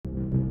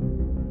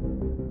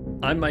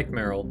I'm Mike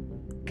Merrill.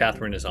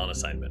 Kathryn is on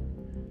assignment.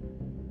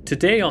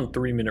 Today on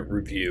 3-Minute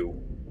Review,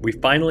 we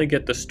finally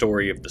get the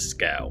story of the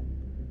Scow,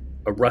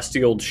 a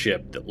rusty old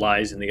ship that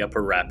lies in the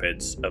upper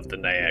rapids of the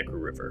Niagara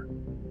River.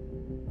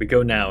 We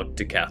go now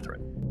to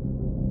Kathryn.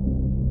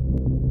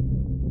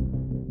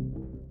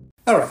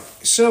 All right,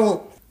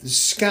 so the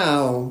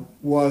Scow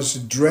was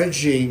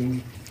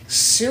dredging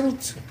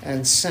silt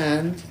and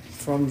sand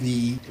from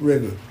the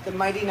river. The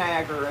mighty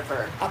Niagara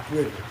River.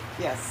 Upriver.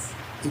 Yes.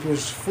 It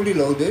was fully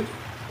loaded.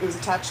 It was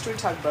attached to a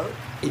tugboat.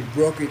 It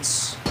broke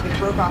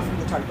off from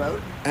the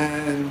tugboat.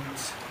 and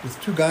with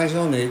two guys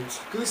on it,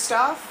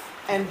 Gustav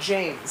and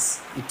James.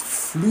 it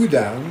flew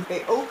down.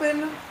 They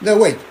open. No,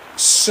 wait.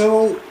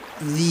 So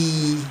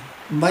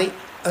my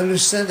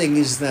understanding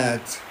is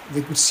that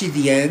they could see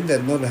the end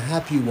and not a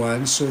happy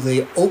one, so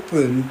they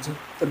opened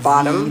The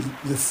bottom.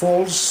 the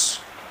false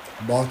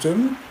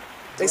bottom.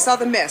 They saw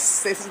the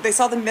mists. They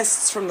saw the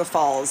mists from the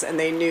falls, and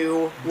they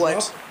knew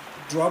what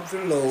Dropped the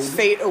load.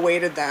 fate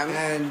awaited them.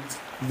 And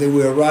they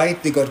were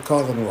right, they got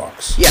caught on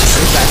rocks. Yes,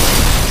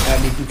 exactly.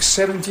 And it took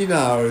 17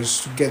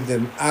 hours to get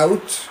them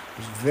out. It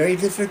was very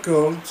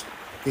difficult.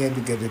 They had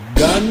to get a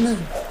gun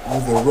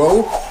with a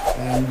rope,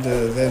 and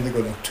then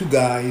they got two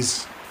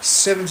guys.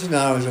 17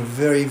 hours of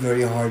very,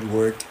 very hard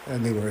work,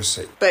 and they were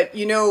safe. But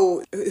you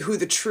know who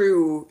the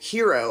true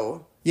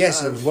hero?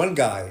 Yes, there was one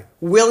guy.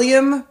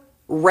 William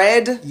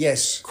Red.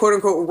 Yes. Quote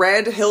unquote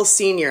Red Hill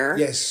Sr.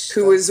 Yes.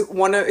 Who was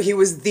he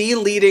was the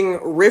leading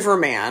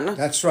riverman.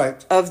 That's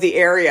right. Of the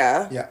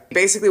area. Yeah.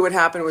 Basically what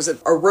happened was a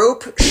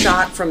rope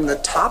shot from the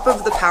top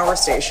of the power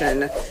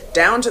station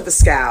down to the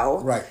Scow.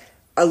 Right.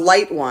 A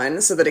light one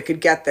so that it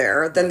could get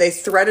there. Then they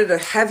threaded a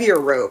heavier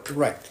rope.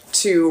 Right.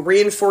 To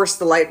reinforce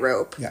the light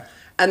rope. Yeah.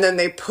 And then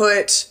they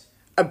put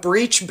a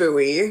breech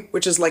buoy,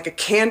 which is like a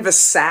canvas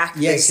sack,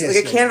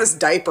 canvas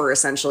diaper,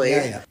 essentially.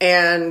 Yeah, yeah.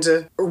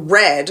 And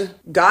Red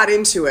got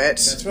into it.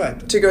 That's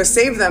right. To go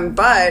save them,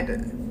 but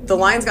the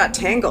lines got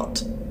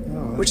tangled,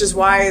 which is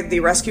why the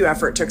rescue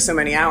effort took so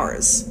many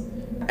hours.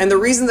 And the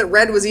reason that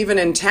Red was even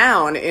in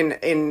town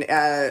in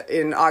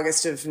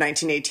August of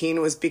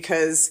 1918 was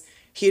because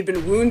he had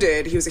been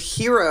wounded. He was a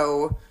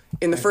hero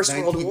in the First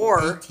World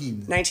War,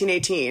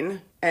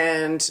 1918.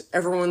 And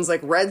everyone's like,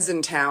 Red's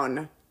in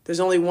town. There's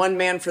only one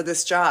man for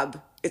this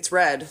job. It's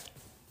Red.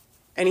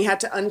 And he had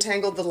to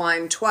untangle the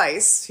line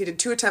twice. He did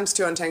 2 attempts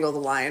to untangle the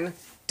line,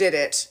 did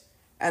it.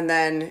 And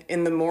then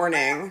in the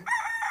morning,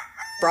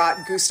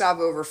 brought Gustav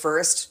over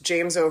first,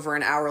 James over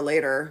an hour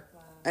later,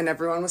 and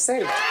everyone was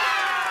saved.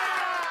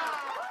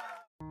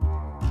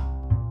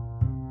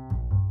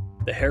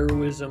 The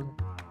heroism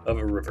of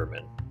a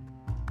riverman,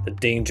 the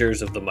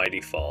dangers of the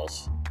mighty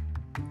falls,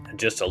 and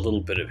just a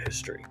little bit of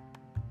history.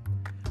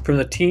 From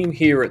the team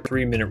here at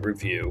 3-Minute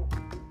Review,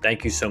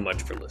 thank you so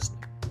much for listening.